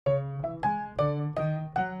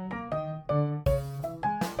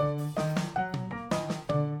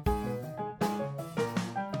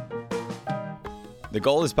The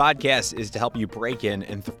goal of this podcast is to help you break in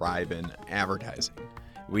and thrive in advertising.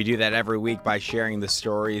 We do that every week by sharing the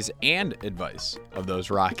stories and advice of those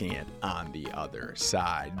rocking it on the other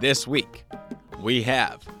side. This week, we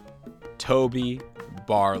have Toby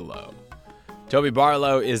Barlow. Toby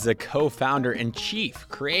Barlow is the co-founder and chief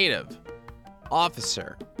creative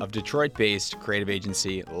officer of Detroit-based creative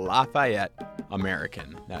agency Lafayette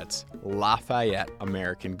American. That's Lafayette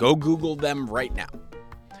American. Go Google them right now.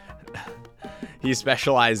 He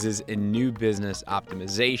specializes in new business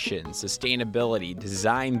optimization, sustainability,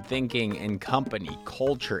 design thinking, and company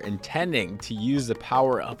culture, intending to use the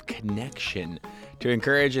power of connection to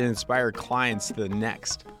encourage and inspire clients to the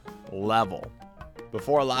next level.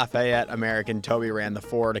 Before Lafayette American, Toby ran the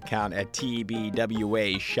Ford account at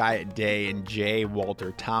TBWA, Chiat Day, and J.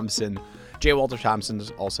 Walter Thompson. J. Walter Thompson is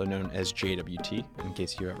also known as JWT, in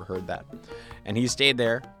case you ever heard that. And he stayed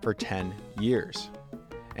there for 10 years.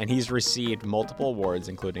 And he's received multiple awards,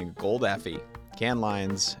 including a Gold Effie, Cannes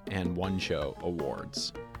Lions, and One Show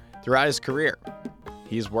Awards. Throughout his career,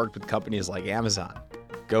 he's worked with companies like Amazon,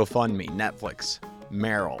 GoFundMe, Netflix,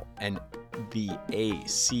 Merrill, and the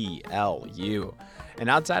ACLU. And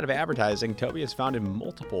outside of advertising, Toby has founded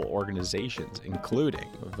multiple organizations, including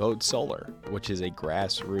Vote Solar, which is a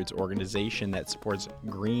grassroots organization that supports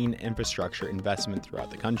green infrastructure investment throughout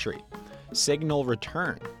the country. Signal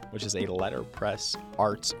Return, which is a letterpress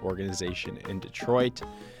arts organization in Detroit,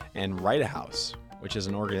 and Write a House, which is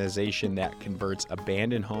an organization that converts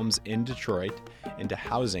abandoned homes in Detroit into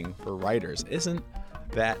housing for writers. Isn't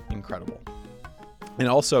that incredible? And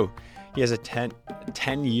also, he has a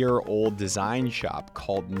 10-year-old design shop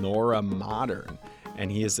called Nora Modern, and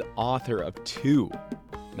he is the author of two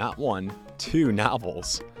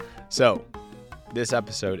novels. So, this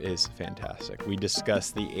episode is fantastic. We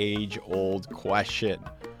discuss the age-old question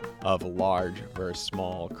of large versus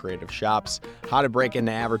small creative shops, how to break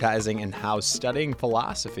into advertising, and how studying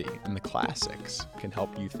philosophy and the classics can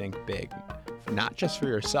help you think big, not just for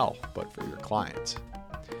yourself, but for your clients.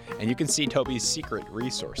 And you can see Toby's secret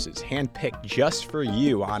resources handpicked just for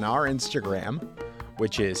you on our Instagram,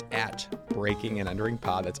 which is at Breaking and Entering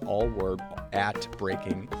Pod. That's all word, at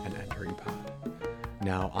Breaking and Entering Pod.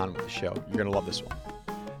 Now on with the show. You're going to love this one.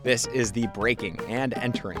 This is the Breaking and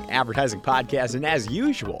Entering Advertising Podcast, and as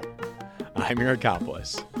usual, I'm your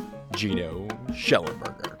accomplice, Gino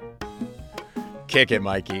Schellenberger. Kick it,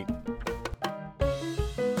 Mikey.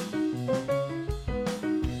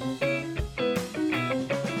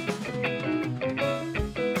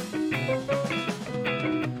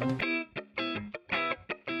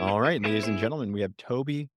 All right, ladies and gentlemen, we have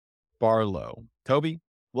Toby Barlow. Toby,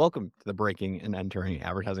 welcome to the Breaking and Entering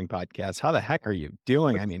Advertising Podcast. How the heck are you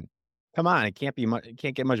doing? I mean, come on, it can't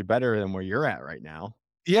get much better than where you're at right now.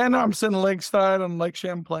 Yeah, no, I'm sitting lakeside on Lake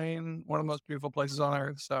Champlain, one of the most beautiful places on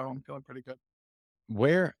earth, so I'm feeling pretty good.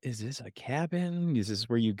 Where is this, a cabin? Is this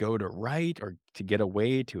where you go to write or to get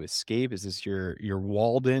away, to escape? Is this your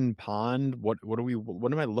walled-in pond? What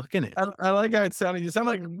am I looking at? I like how it sounded. You sound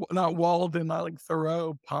like not Walden, not like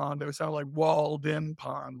Thoreau Pond. It would sound like walled-in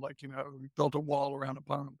pond, like, we built a wall around a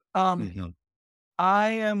pond. Mhm. I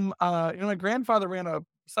am, my grandfather ran a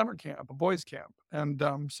summer camp, a boys camp, and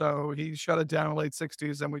so he shut it down in the late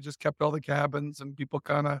 60s, and we just kept all the cabins, and people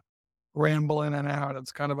kind of ramble in and out.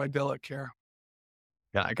 It's kind of idyllic here.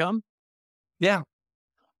 Can I come? Yeah.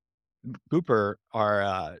 Cooper,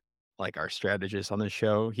 our strategist on the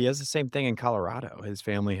show, he has the same thing in Colorado. His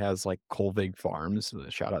family has like Colvig Farms. So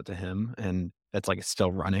shout out to him, and that's like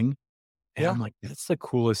still running. And Yeah. I'm like, that's the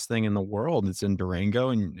coolest thing in the world. It's in Durango,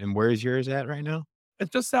 and where's yours at right now?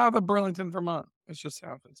 It's just south of Burlington, Vermont. It's just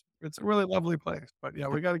south. It's a really lovely place. But yeah,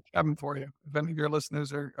 we got a cabin for you. If any of your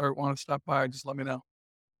listeners or want to stop by, just let me know.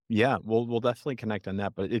 Yeah, we'll definitely connect on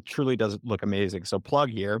that, but it truly does look amazing. So plug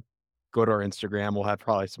here, go to our Instagram. We'll have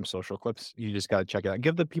probably some social clips. You just got to check it out.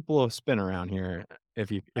 Give the people a spin around here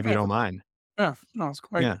if you Okay. don't mind. Yeah, no, it's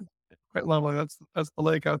Yeah, quite lovely. That's the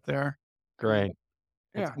lake out there. great.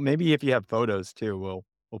 Yeah, Maybe if you have photos too,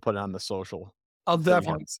 we'll put it on the social. I'll So you have-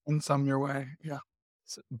 definitely send some your way. Yeah.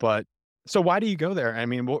 But so why do you go there? I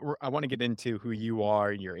mean, I want to get into who you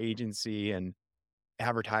are, your agency, and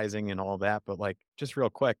advertising and all that. But like, just real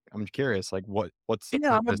quick, I'm curious. Like, what's the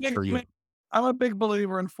Yeah, purpose for you? I'm a big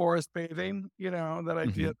believer in forest bathing. That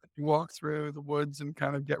idea Mhm. that you walk through the woods and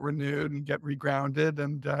kind of get renewed and get regrounded.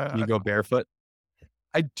 And You go barefoot.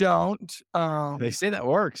 I don't. They say that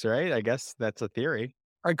works, right? I guess that's a theory.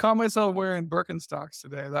 I caught myself wearing Birkenstocks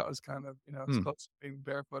today. That was kind of, as Hmm. close to being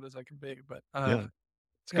barefoot as I can be. But Yeah,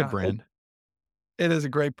 it's a good yeah, brand. it is a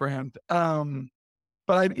great brand.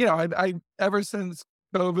 But I ever since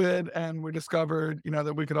COVID, and we discovered,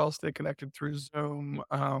 that we could all stay connected through Zoom.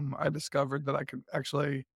 I discovered that I could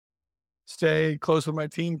actually stay close with my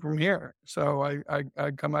team from here. So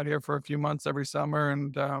I come out here for a few months every summer,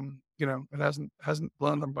 and it hasn't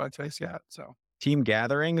blown them by the face yet. So Team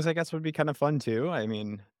gatherings, I guess, would be kind of fun too. I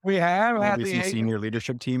mean, we have had maybe the some senior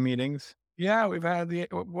leadership team meetings. yeah, we've had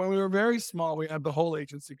when we were very small, we had the whole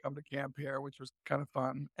agency come to camp here, which was kind of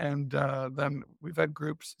fun, and then we've had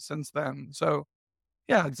groups since then. So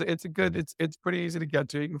yeah, it's a good it's pretty easy to get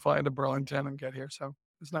to. You can fly into Burlington and get here, so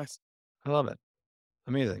it's nice. I love it.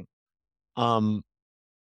 Amazing. Um,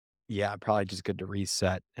 yeah, probably just good to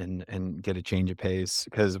reset and get a change of pace.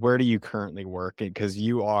 Because where do you currently work? Because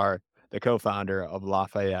you are the co-founder of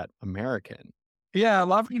Lafayette American. Yeah,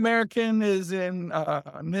 Lafayette American is in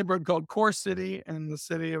a neighborhood called Core City in the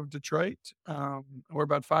city of Detroit. We're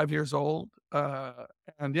about 5 years old,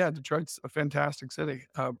 and yeah, Detroit's a fantastic city.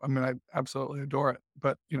 I mean, I absolutely adore it,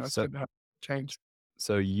 but it's So good to have change.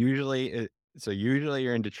 so usually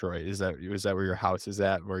you're in Detroit. Is that where your house is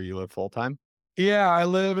at, where you live full time? Yeah, I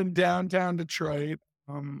live in downtown Detroit.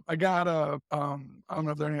 I got I don't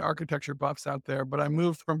know if there are any architecture buffs out there, but I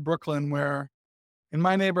moved from Brooklyn where in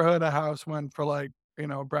my neighborhood, a house went for like,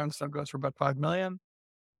 a brownstone goes for about 5 million.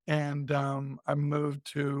 And I moved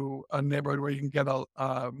to a neighborhood where you can get a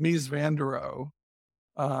Mies van der Rohe.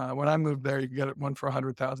 When I moved there, you could get it one for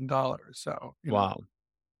 $100,000. So, Wow.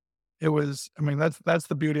 it was, I mean, that's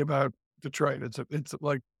the beauty about Detroit. It's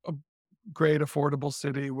like a great affordable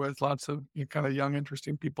city with lots of kind of young,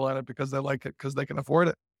 interesting people in it because they like it because they can afford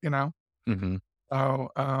it, you know? Hmm. So,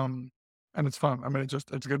 and it's fun. I mean, it's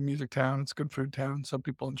a good music town. It's a good food town. Some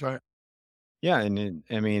people enjoy it. Yeah, and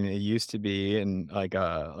I mean, it used to be in like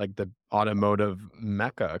the automotive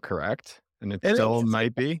mecca, correct? And it It still is.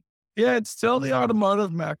 might be. Yeah, it's still the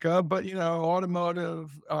automotive mecca, but,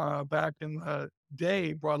 automotive, back in the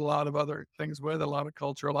day brought a lot of other things with it, a lot of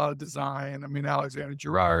culture, a lot of design. I mean, Alexander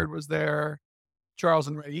Girard was there, Charles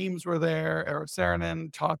and Ray Eames were there, Eric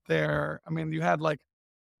Saarinen taught there. I mean, you had, like,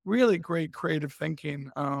 really great creative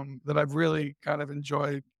thinking, that I've really kind of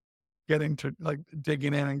enjoyed getting to, like,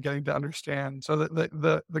 digging in and getting to understand. So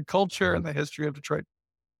the culture and the history of Detroit,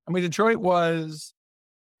 I mean, Detroit was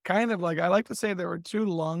kind of like I like to say there were 2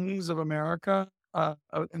 lungs of America,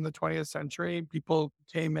 in the 20th century. People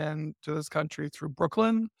came in to this country through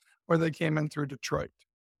Brooklyn, or they came in through Detroit.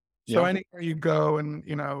 So Yeah. anywhere you go and,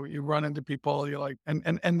 you run into people, you like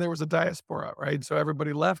and there was a diaspora, right? So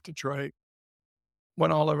everybody left Detroit,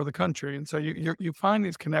 went all over the country, and so you find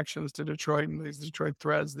these connections to Detroit and these Detroit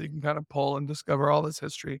threads that you can kind of pull and discover all this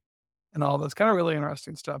history and all this kind of really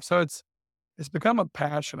interesting stuff. So it's become a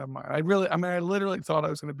passion of mine. I mean, I literally thought I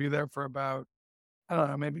was gonna be there for about, I don't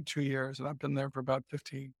know, maybe 2 years, and I've been there for about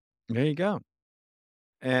 15. There you go.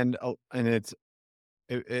 And it's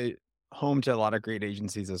it home to a lot of great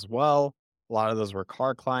agencies as well. A lot of those were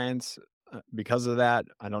car clients. Because of that,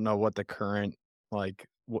 I don't know what the current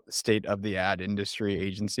state of the ad industry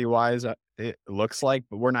agency wise it looks like,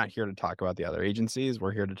 but we're not here to talk about the other agencies.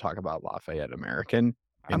 We're here to talk about Lafayette American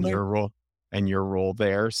I and mean, your role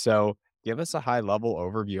there. So give us a high level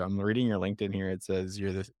overview. I'm reading your LinkedIn here. It says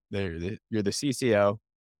you're the CCO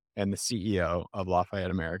and the CEO of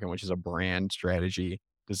Lafayette American, which is a brand strategy,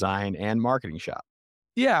 design, and marketing shop.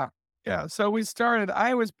 yeah, yeah, so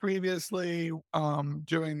I was previously,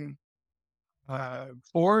 doing,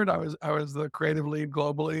 Ford. I was the creative lead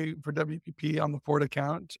globally for WPP on the Ford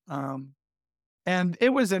account, and it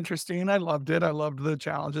was interesting. I loved it. I loved the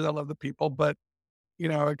challenges. I loved the people, but,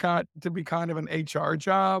 it got to be kind of an HR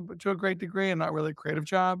job to a great degree and not really a creative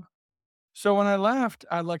job. So when I left,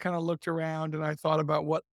 I like kind of looked around and I thought about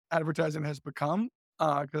what advertising has become,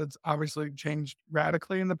 because it's obviously changed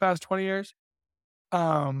radically in the past 20 years.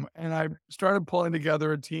 And I started pulling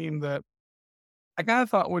together a team that I kind of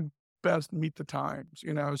thought would best meet the times,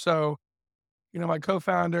 So, my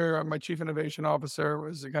co-founder, my chief innovation officer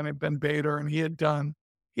was a guy named Ben Bader, and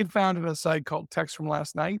he'd founded a site called Text from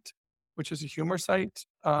Last Night, which is a humor site.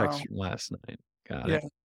 Text from last night. Got Yeah, it.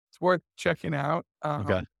 it's worth checking out.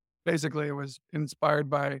 Okay. Basically, it was inspired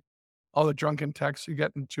by all the drunken texts you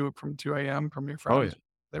get into it from 2 AM from your Oh yeah. friends.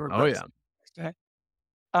 They were Oh great yeah. next day.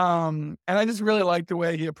 And I just really liked the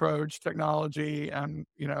way he approached technology and,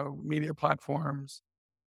 media platforms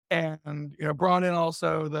and, brought in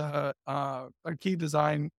also a key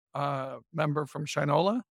design, member from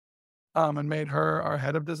Shinola, and made her our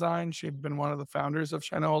head of design. She'd been one of the founders of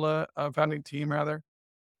Shinola, founding team rather.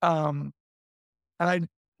 Um, and I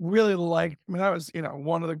really liked, I mean, that was,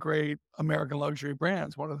 one of the great American luxury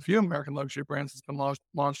brands, one of the few American luxury brands that's been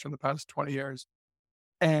launched in the past 20 years.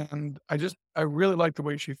 And I really liked the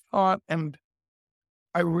way she thought. And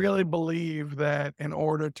I really believe that in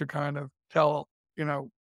order to kind of tell, you know,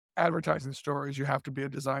 advertising stories, you have to be a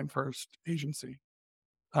design first agency,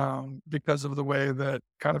 because of the way that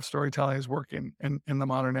kind of storytelling is working in the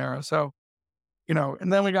modern era. So,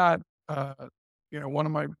 and then we got, one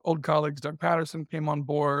of my old colleagues, Doug Patterson, came on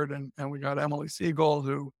board, and we got Emily Siegel,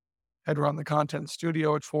 who had run the content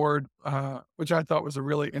studio at Ford, which I thought was a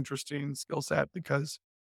really interesting skill set because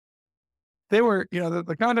they were,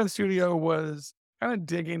 the content studio was kind of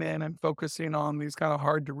digging in and focusing on these kind of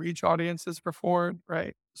hard to reach audiences for Ford,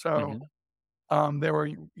 right? So Hmm. they were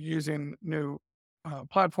using new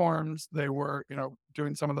platforms. They were,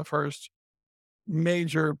 doing some of the first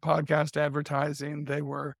major podcast advertising. They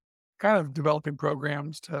were kind of developing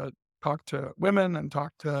programs to talk to women and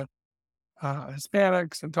talk to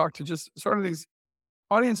Hispanics and talk to just sort of these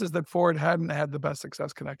audiences that Ford hadn't had the best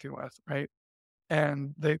success connecting with, right?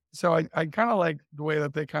 And so I kind of like the way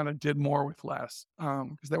that they kind of did more with less,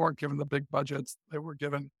 because they weren't given the big budgets. They were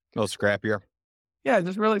given, A little scrappier, yeah,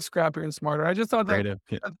 just really scrappier and smarter. I just thought that, creative.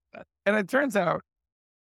 Yeah. and it turns out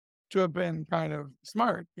to have been kind of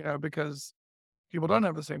smart, because people don't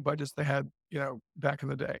have the same budgets they had, back in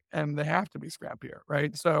the day, and they have to be scrappier,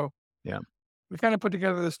 right? So Yeah. we kind of put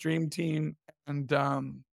together this dream team, and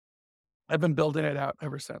I've been building it out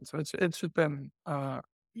ever since. So it's just been,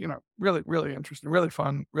 really really interesting, really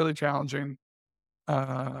fun, really challenging,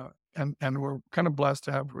 and we're kind of blessed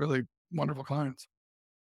to have really wonderful clients.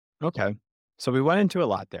 Okay. So we went into a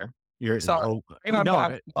lot there. You're Sorry, oh ain't no,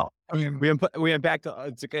 unpacked. well, I mean, we went back to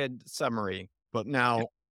it's a good summary, but yeah, now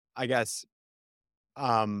I guess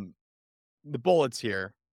um the bullets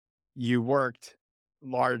here. You worked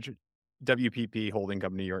large WPP holding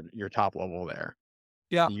company. Your top level there.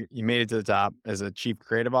 yeah, You made it to the top as a chief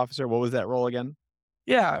creative officer. What was that role again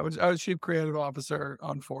yeah. I was chief creative officer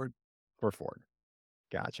on Ford. for Ford?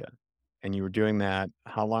 Gotcha. And you were doing that.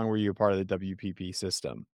 How long were you a part of the WPP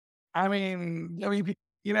system? I mean,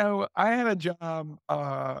 I had a job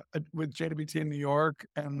with JWT in New York,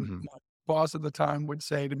 and Hmm. my boss at the time would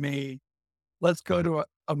say to me, "Let's go to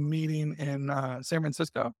a meeting in San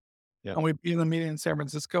Francisco." Yep. And we'd be in the meeting in San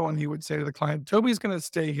Francisco, and he would say to the client, "Toby's going to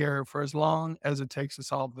stay here for as long as it takes to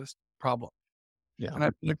solve this problem." Yeah. And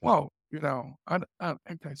I'd be like, "Whoa,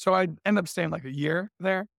 okay." So I'd end up staying like a year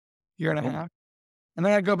there, year and a Oh, half, and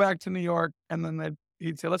then I'd go back to New York, and then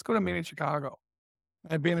he'd say, "Let's go to a meeting in Chicago."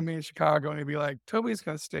 I'd be in a meeting in Chicago, and he'd be like, "Toby's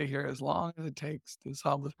gonna stay here as long as it takes to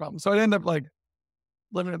solve this problem." So I'd end up, like,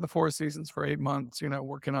 living at the Four Seasons for 8 months,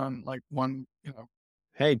 working on, like, one,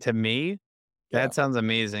 hey, to me, yeah. that sounds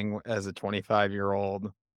amazing as a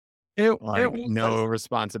 25-year-old, It like, no was,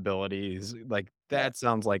 responsibilities, like, yeah. that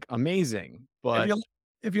sounds, like, amazing, If but you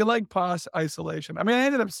if you like posh isolation, I mean, I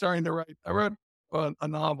ended up starting to write I wrote a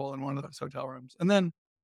novel in one of those hotel rooms, and then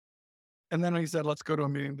he said, "Let's go to a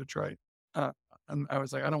meeting in Detroit." Uh, and I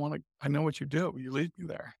was like, "I don't wanna I know what you do. You leave me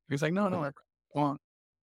there." He's like, "No, no, I won't."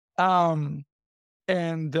 Um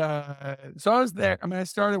And, so I was there. I mean, I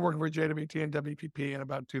started working for JWT and WPP in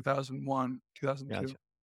about 2001, 2002. gotcha,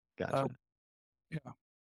 gotcha, Uh, yeah.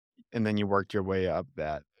 and then you worked your way up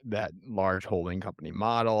that large holding company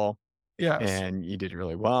model, Yes. and you did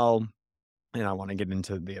really well, and I wanna get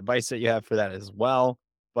into the advice that you have for that as well,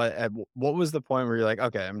 but at what was the point where you're like,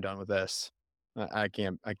 "Okay, I'm done with this. I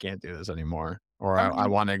can't do this anymore," or I I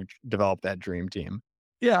mean, wanna develop that dream team?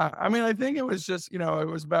 yeah, I mean, I think it was just, it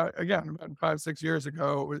was about, again, about 5, 6 years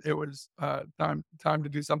ago. It was, time to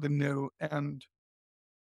do something new. And,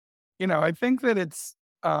 I think that it's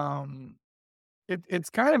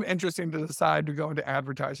kind of interesting to decide to go into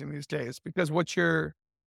advertising these days, because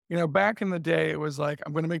back in the day, it was like,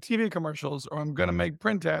 I'm gonna make TV commercials, or I'm gonna make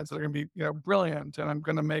print ads that are gonna be, brilliant, and I'm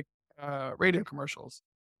gonna make, radio commercials.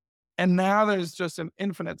 And now there's just an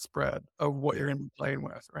infinite spread of what Yeah. you're gonna be playing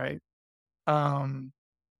with, right? Um,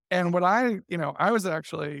 and what I was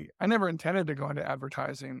actually I never intended to go into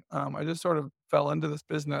advertising. I just sort of fell into this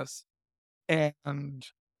business, and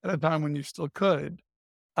at a time when you still could.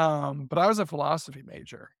 But I was a philosophy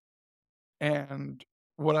major, and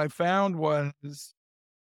what I found was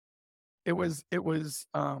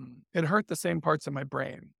it hurt the same parts of my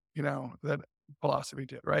brain, that philosophy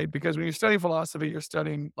did, right? Because when you study philosophy, you're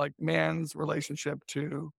studying, like, man's relationship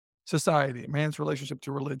to society, man's relationship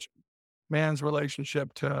to religion, man's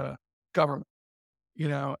relationship to government,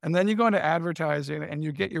 and then you go into advertising and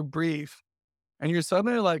you get your brief, and you're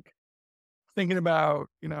suddenly, like, thinking about,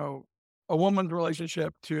 a woman's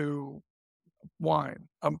relationship to wine,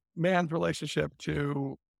 a man's relationship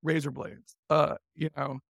to razor blades, a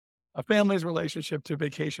family's relationship to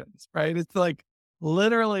vacations, right? It's like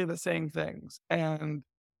literally the same things. And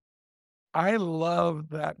I love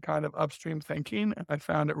that kind of upstream thinking, and I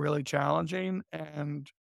found it really challenging, and,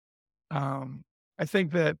 um, I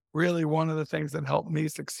think that really one of the things that helped me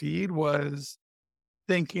succeed was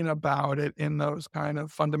thinking about it in those kind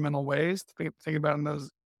of fundamental ways, thinking about it in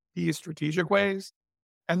those key strategic ways,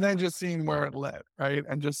 and then just seeing where it led, right?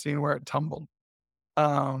 And just seeing where it tumbled.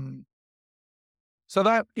 Um, so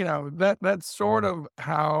that, that's sort of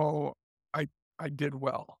how I I did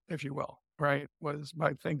well, if you will, right? Was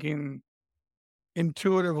by thinking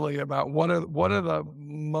intuitively about what are the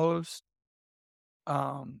most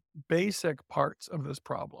basic parts of this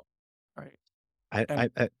problem, right? And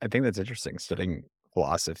I think that's interesting studying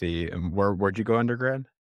philosophy. And where'd you go undergrad?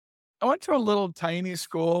 I went to a little tiny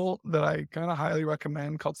school that I kind of highly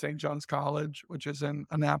recommend called St. John's College, which is in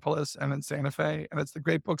Annapolis and in Santa Fe, and it's the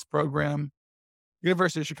Great Books program.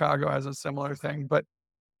 University of Chicago has a similar thing, but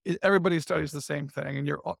everybody studies the same thing, and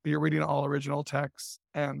you're reading all original texts.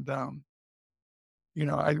 And I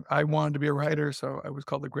wanted to be a writer, so it was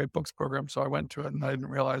called the Great Books program. So I went to it, and I didn't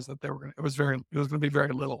realize that it was going to be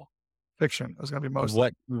very little fiction. It was going to be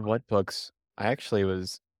mostly. What books? I've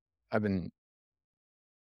been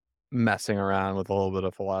messing around with a little bit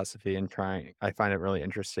of philosophy and trying. I find it really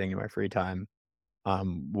interesting in my free time.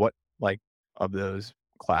 What like of those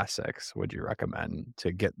classics would you recommend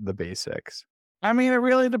to get the basics? I mean, it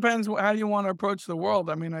really depends how you want to approach the world.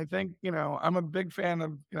 I mean, I think, I'm a big fan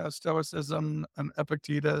of, Stoicism and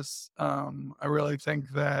Epictetus. I really think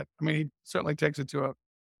that, I mean, he certainly takes it to a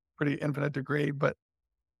pretty infinite degree, but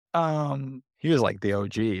um, He was like the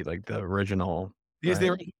OG, like the original, he's the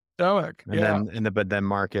right? original Stoic. And Yeah. then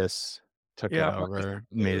Marcus took it Yeah. Marcus over,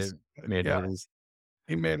 Aurelius. made Yeah. it his.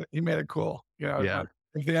 He made it cool. Yeah.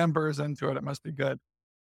 If the emperor's into it, it must be good.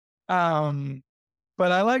 Um,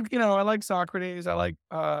 But I like Socrates. I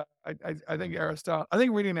think Aristotle. I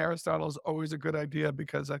think reading Aristotle is always a good idea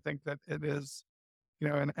because I think that it is,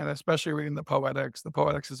 and especially reading the Poetics. The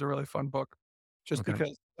Poetics is a really fun book just Okay.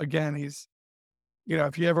 because, again,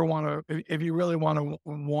 if you ever want to, if you really want to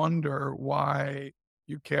wonder why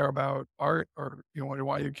you care about art or, wonder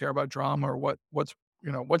why you care about drama or what's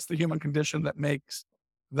the human condition that makes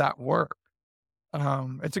that work.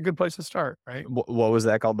 It's a good place to start, right? What was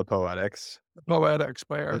that called? The Poetics? The Poetics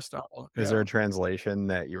by I Aristotle. Is there Yeah. a translation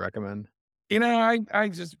that you recommend?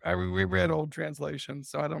 I reread old translations,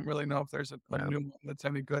 so I don't really know if there's a Yeah, new one that's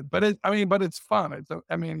any good. But it's fun.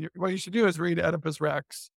 What you should do is read Oedipus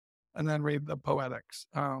Rex and then read the Poetics.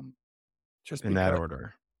 Just in that because,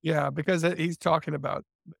 order. yeah, because he talks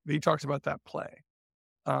about that play.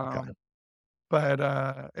 Okay. Um,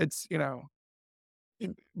 it's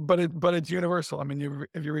but it's universal. I mean,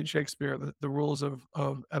 if you read Shakespeare, the rules of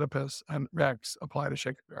Oedipus and Rex apply to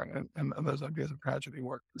Shakespeare, and those ideas of tragedy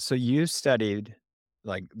work. So you studied,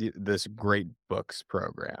 like, this great books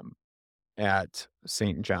program at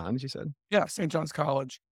St. John's, you said? Yeah, St. John's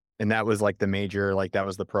College. And that was, like, that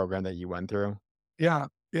was the program that you went through? Yeah,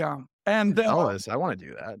 yeah, and, Jealous, I wanna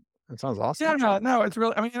do that. That sounds yeah, awesome. no, it's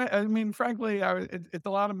really I mean, frankly, it's a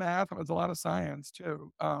lot of math, and it's a lot of science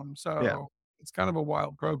too, Yeah. so it's kind of a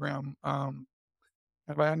wild program,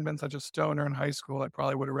 if I hadn't been such a stoner in high school, I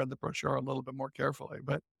probably would have read the brochure a little bit more carefully,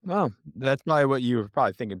 but Well, that's probably what you were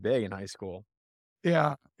probably thinking big in high school.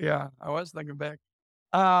 yeah, yeah, I was thinking back.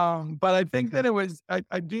 But I think that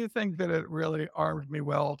I do think that it really armed me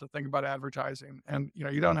well to think about advertising, and,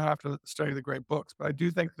 you don't have to study the great books, but I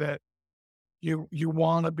do think that you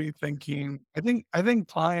wanna be thinking I think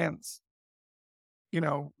clients,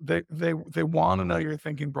 they wanna know you're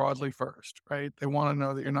thinking broadly first, right? They wanna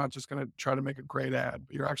know that you're not just gonna try to make a great ad,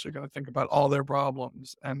 but you're actually gonna think about all their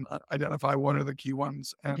problems and, identify what are the key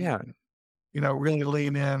ones and, Yeah. really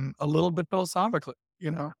lean in a little bit philosophically,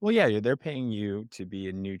 Well, yeah, they're paying you to be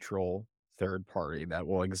a neutral third party that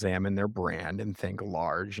will examine their brand and think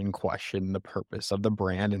large and question the purpose of the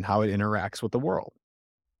brand and how it interacts with the world.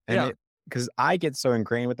 And Yeah, it because I get so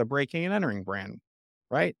ingrained with the breaking and entering brand,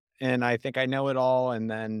 right? And I think I know it all, and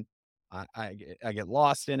then I get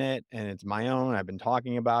lost in it, and it's my own. I've been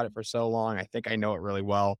talking about it for so long. I think I know it really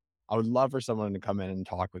well. I would love for someone to come in and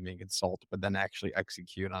talk with me and consult, but then actually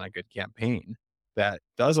execute on a good campaign that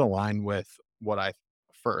does align with what I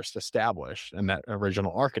first established and that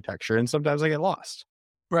original architecture. And sometimes I get lost.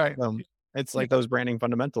 right. It's Yeah. like those branding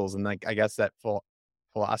fundamentals, and, like, I guess that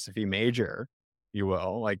philosophy major, you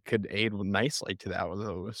will, like, could aid nicely to that,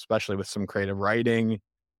 especially with some creative writing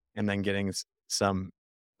and then getting some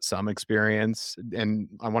experience, and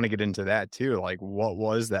I wanna get into that too, like, what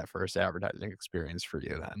was that first advertising experience for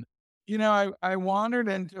you then? I wandered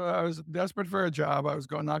into I was desperate for a job. I was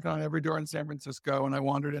going knocking on every door in San Francisco, and I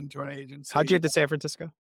wandered into an How'd you agency. get to San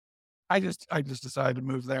Francisco? I just decided to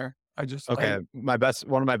move there. I just Okay,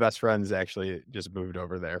 one of my best friends actually just moved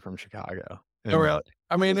over there from Chicago, oh, and really?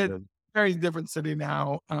 I mean, he it's said very different city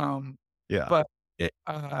now, yeah, but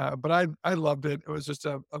but I loved it. It was just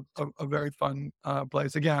a very fun,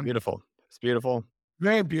 place. Again, beautiful. It's beautiful.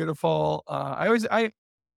 very beautiful.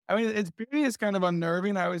 I mean, its beauty is kind of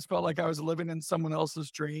unnerving. I always felt like I was living in someone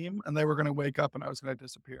else's dream, and they were gonna wake up and I was gonna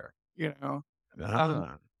disappear, you know? Um,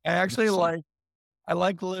 Ah, I actually interesting. I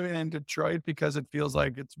like living in Detroit because it feels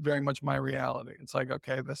like it's very much my reality. It's like,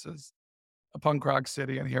 "Okay, this is a punk rock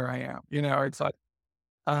city, and here I am." You know, it's like,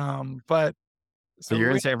 but So I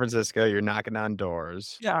you're in re San Francisco, you're knocking on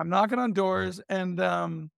doors. yeah, I'm knocking on doors, and,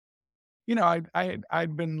 you know,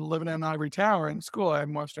 I'd been living in ivory tower in school. I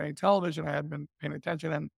hadn't watched any television. I hadn't been paying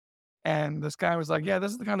attention, and this guy was like, "Yeah,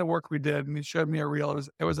 this is the kind of work we did," and he showed me a reel.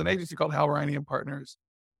 It was an agency called Halloranni and Partners,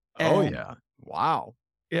 Oh, and yeah. Wow.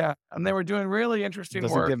 yeah, and they were doing really interesting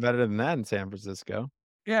Doesn't work. get better than that in San Francisco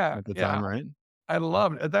Yeah, at the yeah, time, right? I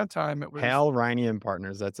loved it. At that time, it was Hal, Riney and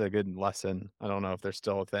Partners, that's a good lesson. I don't know if they're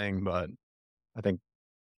still a thing, but I think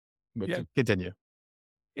but yeah, continue.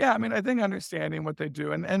 yeah, I mean, I think understanding what they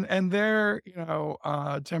do and their,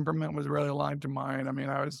 temperament was really aligned to mine. I mean,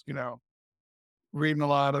 I was, reading a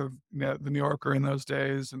lot of, The New Yorker in those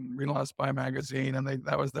days and reading a lot of Spy magazine, and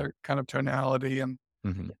that was their kind of tonality,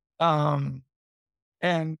 Mhm. um,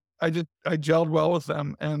 and I gelled well with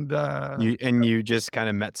them, and, You just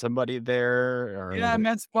kinda met somebody there, or yeah, was I it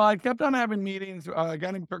met well, I kept on having meetings, a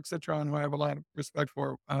guy named Kirk Citron, who I have a lot of respect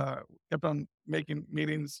for, kept on making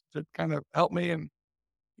meetings to kind of help me and,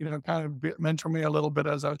 kind of mentor me a little bit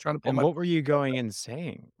as I was trying to pull and my what were you going and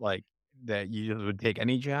saying? Like, that you would take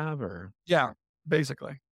any job or, yeah,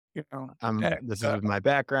 basically, and, "This is my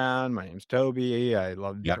background, my name's Toby, I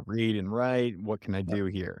love yeah, to read and write, what can I yeah, do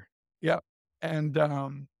here?" yeah,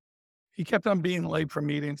 and, he kept on being late for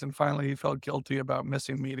meetings, and finally he felt guilty about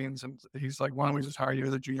missing meetings, and he's like, "Why don't we just hire you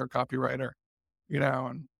as a junior copywriter?"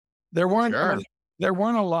 And there weren't I mean, Sure. there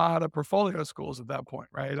weren't a lot of portfolio schools at that point,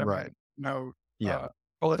 right? I mean, Right. Yeah.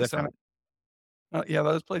 Portfolio Center, Different. yeah,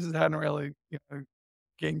 those places hadn't really,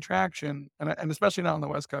 gained traction, and especially not on the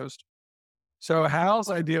West Coast. So Hal's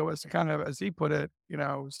idea was to kind of, as he put it,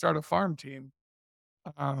 start a farm team,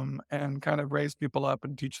 and kind of raise people up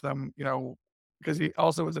and teach them, because he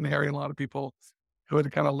also was inheriting a lot of people who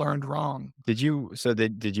had kind of learned wrong. Did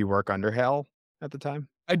you work under Hal at the time?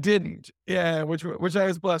 I didn't. Yeah, which I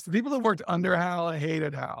was blessed. The people that worked under Hal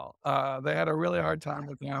hated Hal. They had a really hard time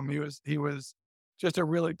with him. He was just a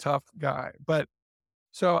really tough guy. But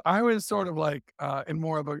so I was sort of like, in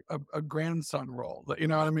more of a grandson role. You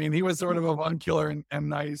know what I mean? He was sort of a fun killer and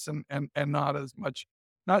nice and not as much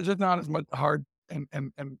hard and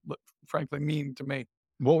frankly mean to me.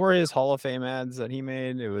 What were his Hall of Fame ads that he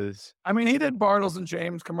made? It was I mean, he did Bartles and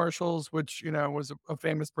James commercials, which, was a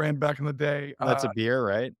famous brand back in the day. that's a beer,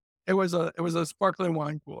 right? It was a sparkling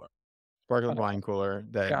wine cooler. Sparkling Uh, wine cooler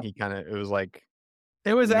that yeah. he kinda it was like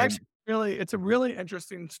It was made actually it's a really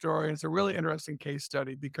interesting story. It's a really interesting case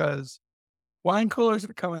study because wine coolers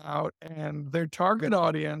had come out and their target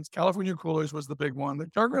audience, California Coolers was the big one. The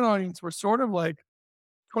target audience were sort of like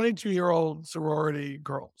 22-year-old sorority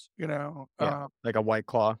girls, yeah, like a White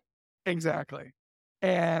Claw. exactly.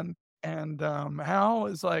 And Hal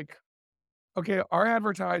is like, okay, our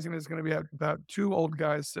advertising is going to be about two old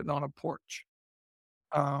guys sitting on a porch,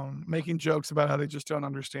 making jokes about how they just don't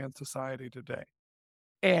understand society today.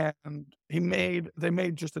 And they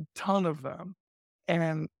made just a ton of them.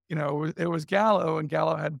 And, it was Gallo, and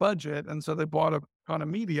Gallo had budget, and so they bought a ton of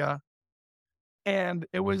media, and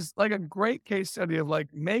it was like a great case study of,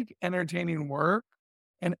 like, make entertaining work,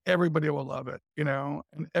 and everybody will love it, and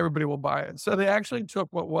everybody will buy it. So they actually took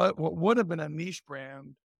what would have been a niche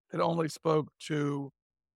brand that only spoke to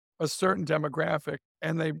a certain demographic,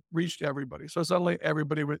 and they reached everybody. So suddenly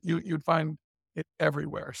everybody would you'd find it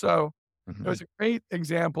everywhere. So it Mhm. was a great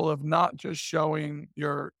example of not just showing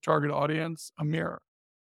your target audience a mirror,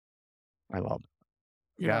 I love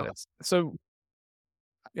you got know? it. So,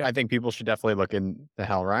 Yeah. I think people should definitely look into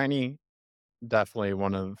Hal Riney, definitely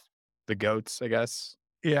one of the GOATs, I guess.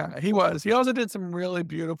 Yeah, he was. He also did some really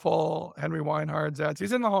beautiful Henry Weinhard's ads.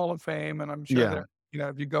 He's in the Hall of Fame, and I'm sure Yeah. that,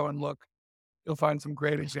 if you go and look, you'll find some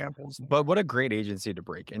great examples. But what a great agency to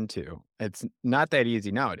break into. It's not that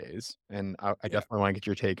easy nowadays, and I Yeah. definitely wanna get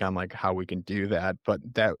your take on, like, how we can do that, but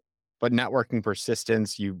networking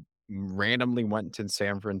persistence, you randomly went to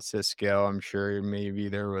San Francisco, I'm sure maybe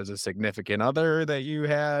there was a significant other that you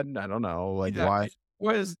had, I don't know, like, Yeah, why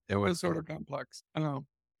it was sort of complex. I know,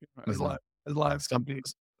 as Mhm. lives can Some be.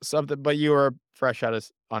 something but you were fresh out of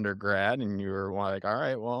undergrad, and you were like,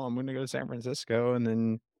 "Alright, well, I'm gonna go to San Francisco," and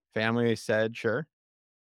then family said, "Sure."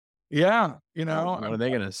 Yeah, What are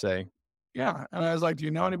they gonna say? yeah, and I was like, "Do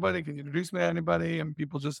you know anybody? Can you introduce me to anybody?" And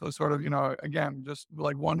people just sort of, again, just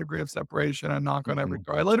like 1 degree of separation and knock on every Mhm.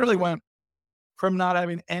 door. I literally went from not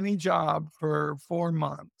having any job for 4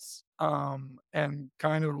 months, and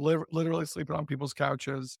kind of literally sleeping on people's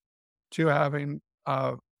couches to having,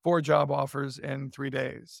 4 job offers in 3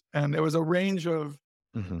 days. And it was a range of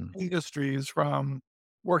Mhm. industries from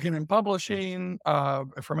working in publishing,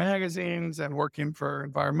 for magazines and working for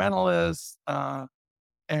environmentalists,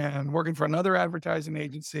 and working for another advertising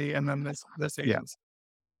agency, and then this Yeah. agency.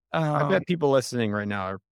 I Um, bet people listening right now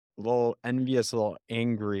are a little envious, a little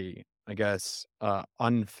angry, I guess,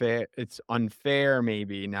 unfair it's unfair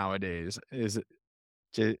maybe nowadays. Is it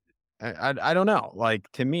to I don't know.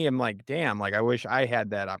 Like, to me, I'm like, "Damn, like, I wish I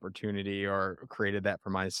had that opportunity or created that for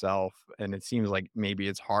myself," and it seems like maybe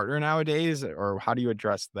it's harder nowadays, or how do you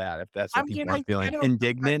address that if that's I what mean, people are I feeling? don't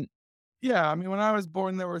Indignant? yeah, I mean, when I was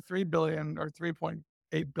born, there were 3,000,000,000 or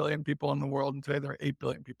 3.8 billion people in the world, and today there are 8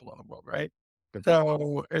 billion people in the world, right? Good point.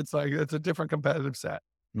 So, it's like it's a different competitive set.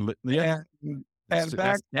 Yeah, And and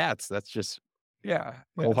back that's stats. That's just yeah,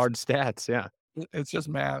 cold yes, hard stats, yeah. it's just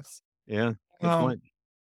math. Yeah, good Um, point.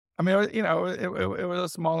 I mean, it was a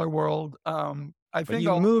smaller world. I But think you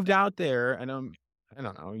I'll moved out there, and, I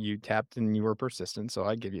don't know, you tapped and you were persistent, so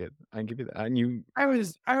I give you that, and you I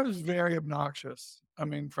was very obnoxious. I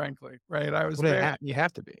mean, frankly, right? I was well, very you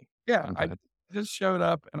have to be yeah, I sometimes. just showed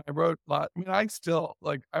up and I wrote a lot. I mean, I still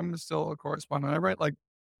like I'm still a correspondent. I write like,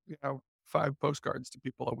 5 postcards to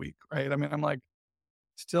people a week, right? I mean, I'm like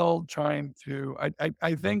still trying to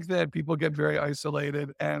I think that people get very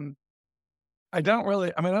isolated and I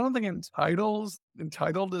don't think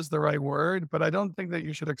entitled is the right word, but I don't think that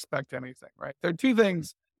you should expect anything, right? There are 2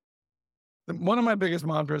 things. One of my biggest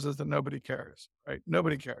mantras is that nobody cares, right?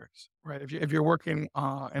 Nobody cares, right? If you're working,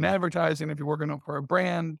 in advertising, if you're working for a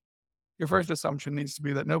brand, your first assumption needs to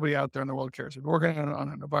be that nobody out there in the world cares. If you're working on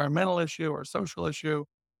an environmental issue or a social issue,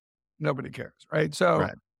 nobody cares, right? So,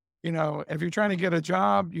 Right. if you're trying to get a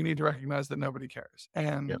job, you need to recognize that nobody cares.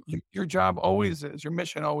 Yep. And your job always is, your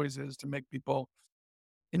mission always is to make people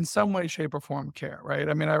in some way, shape, or form care, right?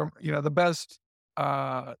 I mean, the best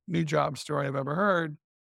new job story I've ever heard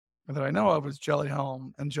or that I know of was Jelly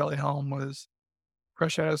Helm. And Jelly Helm was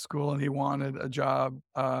fresh out of school and he wanted a job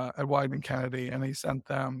at Wieden Kennedy. And he sent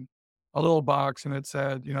them a little box and it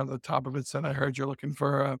said, the top of it said, I heard you're looking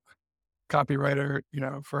for a copywriter,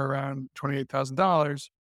 for around $28,000.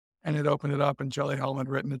 And it opened it up and Jelly Helm had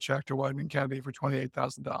written a check to Wieden Kennedy for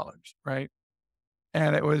 $28,000, right?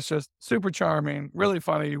 And it was just super charming, really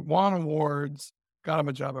funny, won awards, got him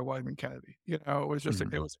a job at Wieden Kennedy. It was just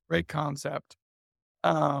Mhm. it was a great concept.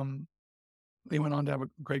 Um, he went on to have a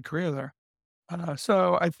great career there.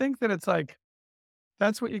 So I think that it's like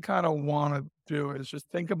that's what you kinda wanna do is just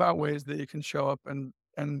think about ways that you can show up and,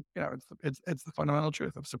 it's the fundamental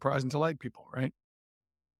truth of surprise and delight people, right?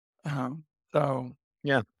 So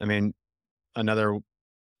Yeah, I mean, another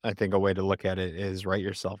I think a way to look at it is write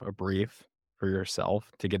yourself a brief for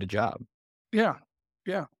yourself to get a job, yeah,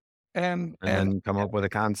 yeah. And and and then come up with a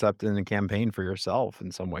concept and a campaign for yourself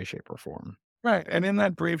in some way, shape, or form. right, and in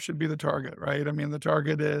that brief should be the target, right? I mean, the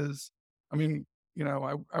target is I mean,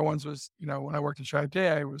 I once was when I worked at Chiat Day,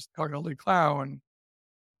 I was talking to Lee Clow, and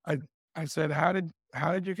I I said, "How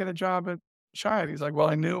did you get a job at Chiat?" He's like, "Well,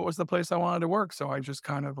 I knew it was the place I wanted to work, so I just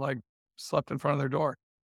kind of, like, slept in front of their door,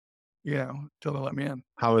 till they let me in."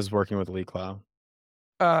 How is working with Lee Clow?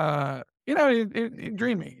 He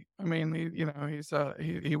dreamy. I mean,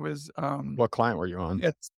 he was, What client were you on?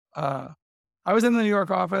 it's, I was in the New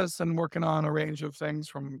York office and working on a range of things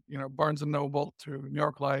from, Barnes& and Noble to New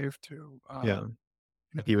York Life to, Yeah,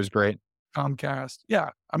 you know, he was great. Comcast.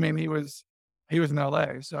 Yeah, I mean, he was in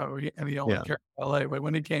LA, so he only Yeah, cared about LA, but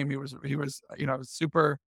when he came, he was,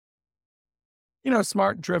 super,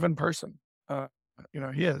 smart, driven person. Uh,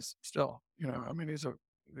 he is still, I mean, he's a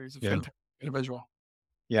yeah, fantastic individual.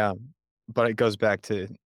 yeah, but it goes back to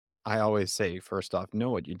I always say, first off,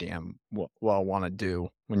 know what you damn well wanna do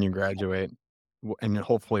when you graduate, and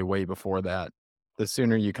hopefully way before that. The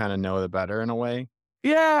sooner you kinda know, the better in a way.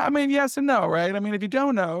 Yeah, I mean, yes and no, right? I mean, if you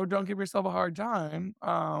don't know, don't give yourself a hard time.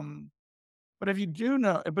 But if you do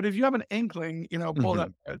know, but if you have an inkling, pull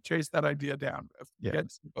that, Mhm. chase that idea down, Yeah,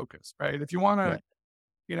 get some focus, right? If you want to, right.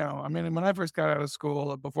 I mean, when I first got out of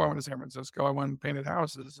school, before I went to San Francisco, I went and painted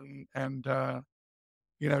houses and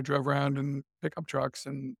drove around in pickup trucks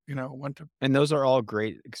and went to And those are all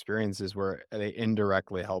great experiences where they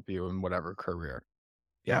indirectly help you in whatever career.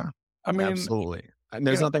 Yeah, yeah. I mean, absolutely. And you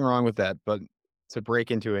there's know, nothing wrong with that, but to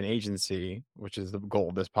break into an agency, which is the goal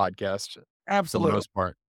of this podcast for the absolutely. most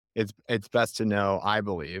part. it's best to know, I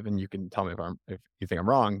believe, and you can tell me if you think I'm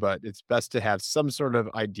wrong, but it's best to have some sort of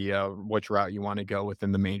idea of which route you wanna go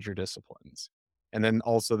within the major disciplines. And then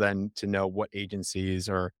also then to know what agencies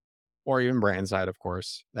or even brand side, of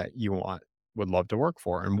course, that you would love to work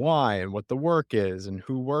for and why and what the work is and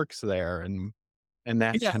who works there, and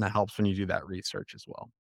that Yeah, kinda helps when you do that research as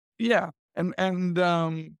well. yeah, and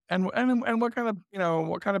what kind of,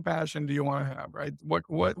 what kind of passion do you wanna have, right? What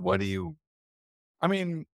do you I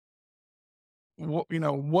mean,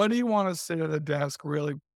 what do you wanna sit at a desk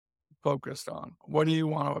really focused on? What do you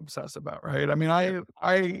wanna obsess about, right? I mean, Yeah.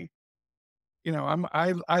 I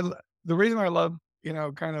the reason I love,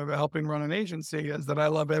 kind of helping run an agency is that I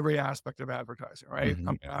love every aspect of advertising, right?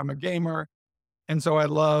 Mhm. I'm a gamer, and so I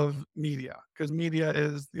love media because media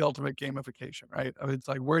is the ultimate gamification, right? It's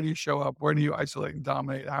like, where do you show up? Where do you isolate and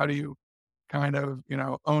dominate? How do you kind of,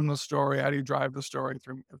 own the story? How do you drive the story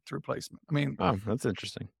through placement? I mean, Oh, that's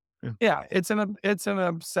interesting. Yeah. yeah, it's an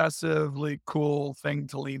obsessively cool thing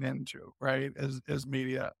to lean into, right? Is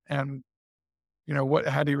media. And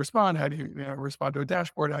how do you respond? How do you, respond to a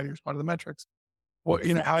dashboard? How do you respond to the metrics? What,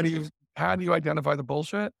 how do you identify the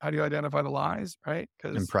bullshit? How do you identify the lies? Right?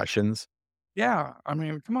 Because Impressions. yeah, I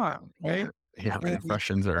mean, come on, right? Yeah, And,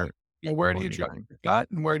 impressions are where do you trust mortifying. your gut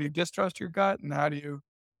and where do you distrust your gut? And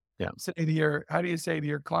Yeah. how do you say to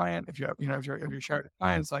your client if you have, if you're sharing with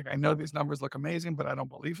clients, like, I know these numbers look amazing, but I don't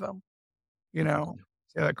believe them, you know, Mhm.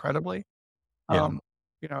 say that credibly. Yeah. Um,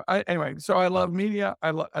 anyway, so I love media.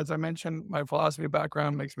 As I mentioned, my philosophy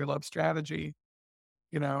background makes me love strategy,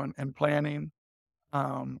 and planning.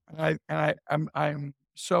 I'm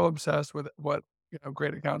so obsessed with what,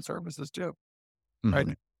 great account services do, right?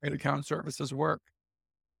 Mhm. Great account services work.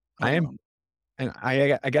 I am Um, and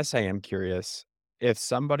I guess I am curious if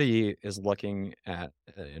somebody is looking at,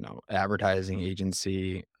 advertising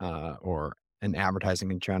agency, or an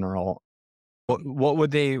advertising in general, what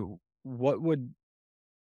would they what would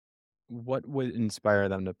what would inspire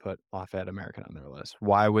them to put Lafayette American on their list?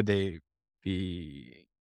 Why would they be,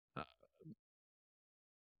 uh,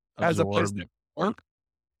 as a place absorbed? to work.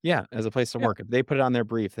 Yeah, as a place to Yeah. work. If they put it on their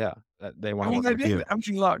brief, yeah, that they I wanna mean, work with you.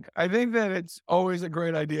 look, I think that it's always a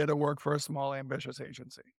great idea to work for a small, ambitious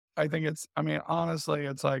agency. I mean, honestly,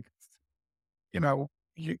 it's like, you know,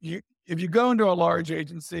 if you go into a large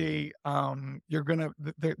agency, you're gonna,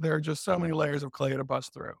 there are just so many layers of clay to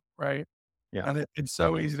bust through, right? Yeah. And it's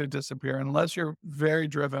so easy to disappear unless you're very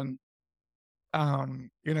driven.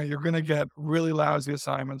 You're gonna get really lousy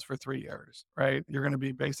assignments for 3 years, right? You're gonna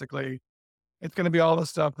be basically it's gonna be all the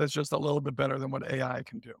stuff that's just a little bit better than what AI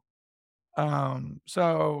can do.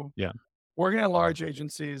 So Yeah. working at large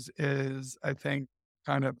agencies is, I think,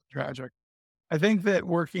 kind of tragic. I think that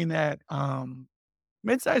working at,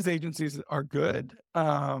 mid-sized agencies are good,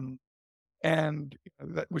 and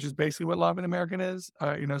which is basically what Love in American is,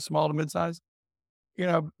 small to mid-size,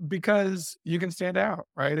 because you can stand out,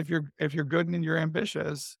 right? If you're good and you're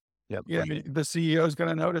ambitious, Yep. the CEO is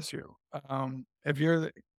gonna notice you. If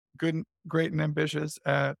you're good, great, and ambitious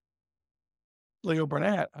at Leo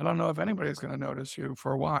Burnett, I don't know if anybody's gonna notice you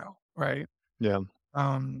for a while, right? Yeah.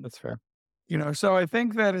 Um, That's fair. so I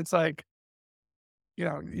think that it's like,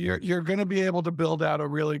 you're gonna be able to build out a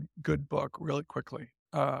really good book really quickly.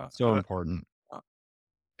 So important. Uh,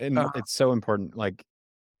 And uh, it's so important, like,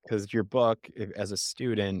 because your book, if as a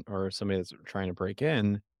student or somebody that's trying to break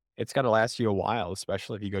in, it's gotta last you a while,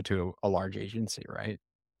 especially if you go to a large agency, right?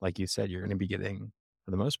 Like you said, you're gonna be getting,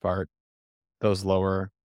 for the most part, those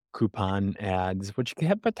lower coupon ads, which can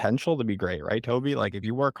have potential to be great, right, Toby? Like, if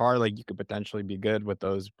you work hard, like, you could potentially be good with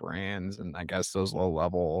those brands and I guess those low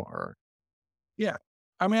level or yeah.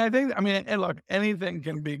 And look, anything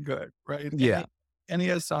can be good, right? yeah. Any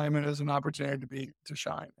assignment is an opportunity to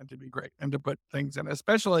shine and to be great and to put things in,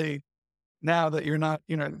 especially now that you're not,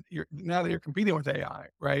 now that you're competing with AI,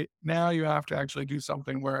 right? Now you have to actually do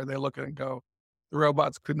something where they look at it and go, the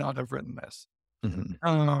robots could not have written this. Mhm.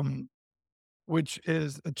 Um, which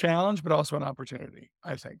is a challenge, but also an opportunity,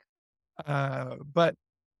 I think. But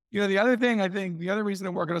the other reason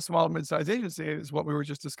to work at a small mid-sized agency is what we were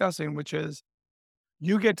just discussing, which is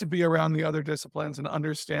you get to be around the other disciplines and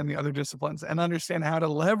understand the other disciplines and understand how to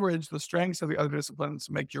leverage the strengths of the other disciplines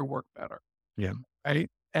to make your work better, Yeah. right?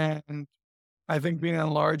 And I think being in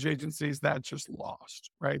large agencies, that's just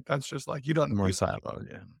lost, right? That's just like More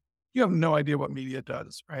siloed, yeah. you have no idea what media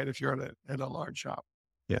does, right? If you're at a large shop.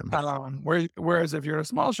 Yeah. Whereas if you're at a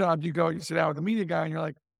small shop, you sit down with the media guy and you're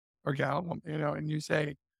like, or gal, and you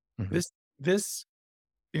say, Mhm. this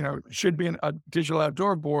should be a digital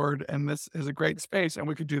outdoor board, and this is a great space, and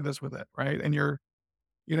we could do this with it, right? And you're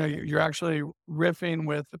actually riffing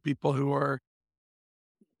with the people who are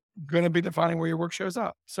going to be defining where your work shows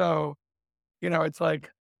up. So, it's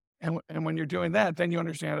like, and when you're doing that, then you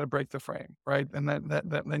understand how to break the frame, right? And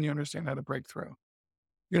then you understand how to break through.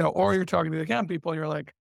 Or you're talking to the account people, you're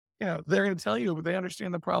like, they're going to tell you they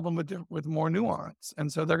understand the problem with more nuance,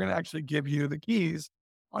 and so they're going to actually give you the keys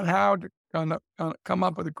on how to come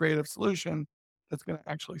up with a creative solution that's going to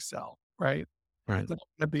actually sell, right? Right. It's not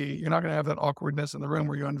going to be You're not going to have that awkwardness in the room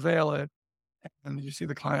where you unveil it and you see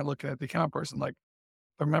the client looking at the account person like,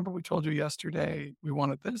 remember we told you yesterday we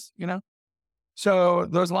wanted this, So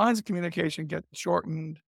those lines of communication get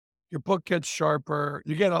shortened, your book gets sharper,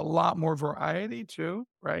 you get a lot more variety too,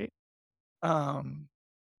 right? Um,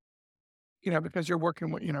 because you're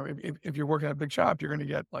working with, if you're working at a big shop, you're gonna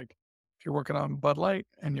get like, if you're working on Bud Light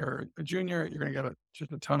and you're a junior, you're gonna get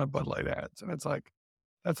just a ton of Bud Light ads. And it's like,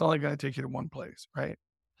 that's only gonna take you to one place, right?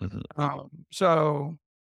 Mhm. So,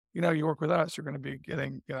 you work with us, you're gonna be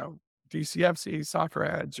getting, DCFC software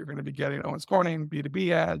ads, you're gonna be getting Owens Corning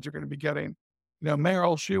B2B ads, you're gonna be getting,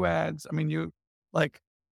 Merrill shoe ads. I mean, you like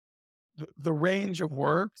the range of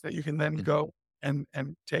work that you can then Mm. go and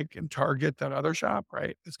take and target that other shop,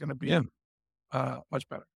 right, is gonna Yeah. be, much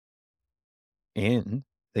better. And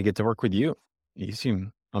they get to work with you. You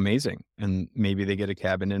seem amazing. And maybe they get a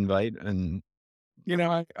cabin invite and If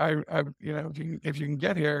you can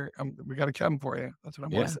get here, we got a cabin for you. That's what I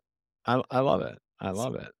wanna yeah, say. I love it. I So,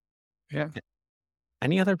 love it. yeah.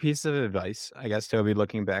 Any other piece of advice, I guess, Toby,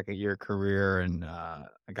 looking back at your career and I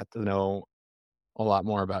got to know a lot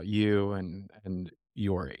more about you and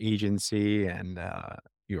your agency and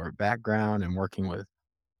your background and working with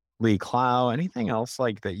Lee Clow. Anything else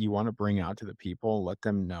like that you want to bring out to the people, let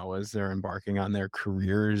them know as they're embarking on their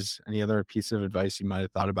careers? Any other piece of advice you might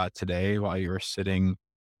have thought about today while you were sitting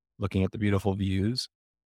looking at the beautiful views?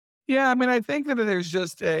 Yeah, I mean, I think that there's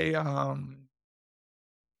just there's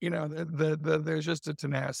just a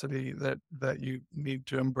tenacity that you need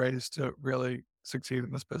to embrace to really succeed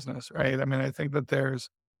in this business, right? I mean, I think that there's,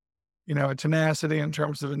 a tenacity in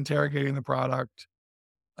terms of interrogating the product.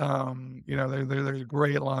 There's a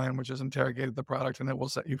great line which is interrogated the product and it will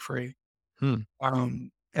set you free. Hmm.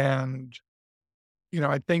 And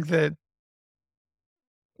I think that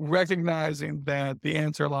recognizing that the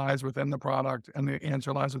answer lies within the product and the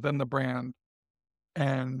answer lies within the brand,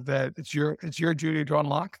 and that it's your duty to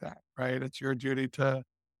unlock that, right? It's your duty to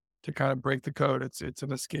kind of break the code. It's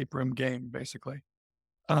an escape room game, basically.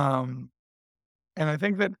 Um, and I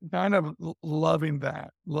think that kind of loving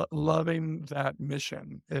that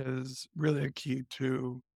mission is really a key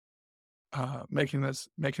to making this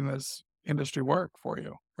industry work for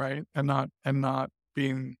you, right? And not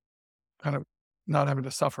being kind of not having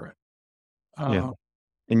to suffer it. Yeah. Uh,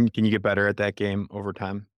 And can you get better at that game over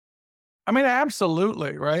time? I mean,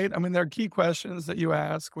 absolutely, right? I mean, there are key questions that you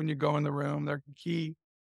ask when you go in the room. They're key,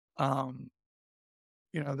 um,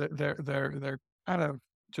 they're kind of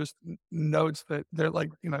just notes that they're like,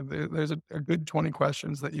 there's a good 20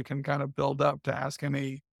 questions that you can kind of build up to ask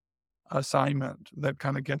any assignment that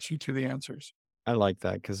kind of gets you to the answers. I like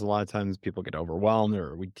that because a lot of times people get overwhelmed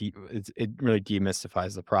or it really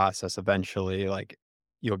demystifies the process eventually, like,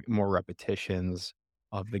 you'll get more repetitions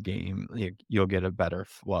of the game, you'll get a better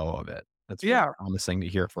flow of it. That's really Yeah. promising to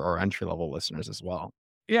hear for our entry level listeners as well.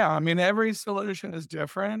 Yeah. I mean, every solution is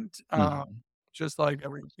different. Mhm. Just like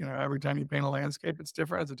every time you paint a landscape, it's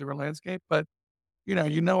different. It's a different landscape, but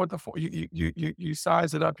what you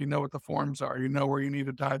size it up. You know what the forms are. You know where you need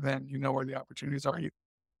to dive in. You know where the opportunities are.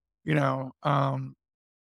 You know, um,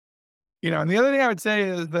 and the other thing I would say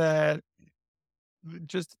is that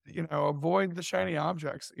just, avoid the shiny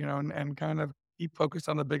objects, and kind of keep focused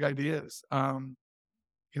on the big ideas. I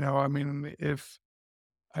mean, if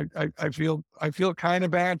I feel kind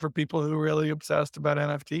of bad for people who are really obsessed about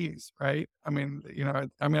NFTs, right? I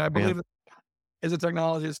Yeah. believe it as a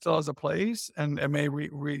technology, it still has a place and it may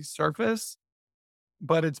resurface,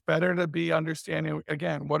 but it's better to be understanding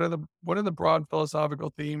again, what are the broad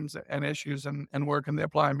philosophical themes and issues and where can they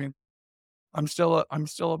apply? I mean, I'm still a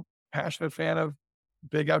passionate fan of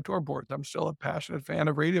big outdoor boards. I'm still a passionate fan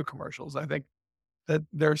of radio commercials. I think that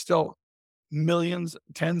there are still millions,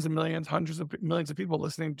 tens of millions, hundreds of millions of people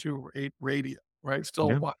listening to radio, right? Still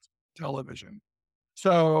Yeah. watch television.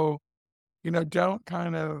 So, don't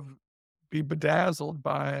kind of be bedazzled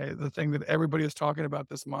by the thing that everybody is talking about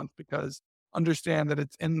this month, because understand that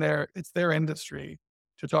it's their industry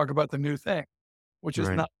to talk about the new thing, which is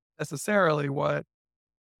Right. not necessarily hu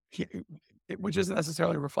which isn't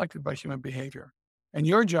necessarily reflected by human behavior. And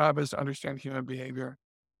your job is to understand human behavior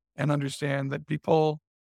and understand that people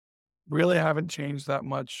really haven't changed that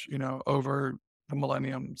much, over the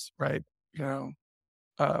millenniums, right? You know,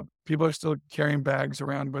 People are still carrying bags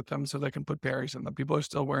around with them so they can put berries in them. People are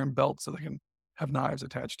still wearing belts so they can have knives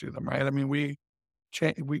attached to them, right? I mean, we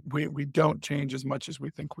don't change as much as we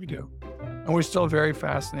think we do. And we're still very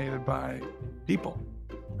fascinated by people,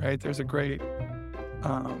 right? There's a great,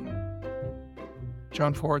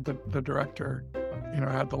 John Ford, the director,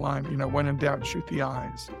 had the line, when in doubt, shoot the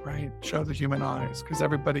eyes, right? Show the human eyes. Because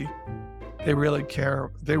everybody, they really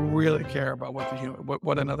care about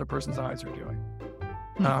what another person's eyes are doing.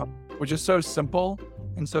 Which is so simple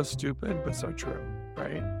and so stupid, but so true,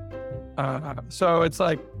 right? So it's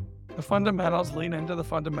like the fundamentals, lean into the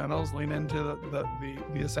fundamentals, lean into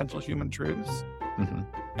the essential human truths,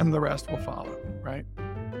 and the rest will follow, right?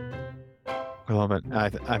 I love it.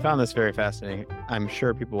 I found this very fascinating. I'm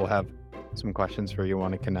sure people will have some questions for you,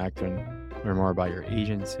 want to connect and learn more about your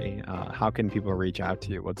agency. How can people reach out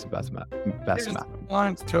to you? What's the best method?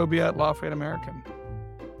 It's Toby at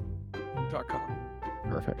LafayetteAmerican.com.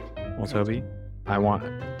 Perfect. Well, Toby, I want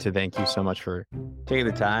to thank you so much for taking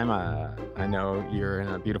the time. I know you're in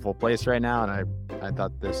a beautiful place right now, and I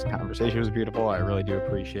thought this conversation was beautiful. I really do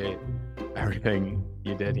appreciate everything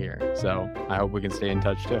you did here. So I hope we can stay in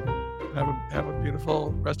touch too. Have a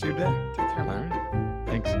beautiful rest of your day. Take care. All right.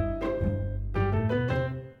 Thanks.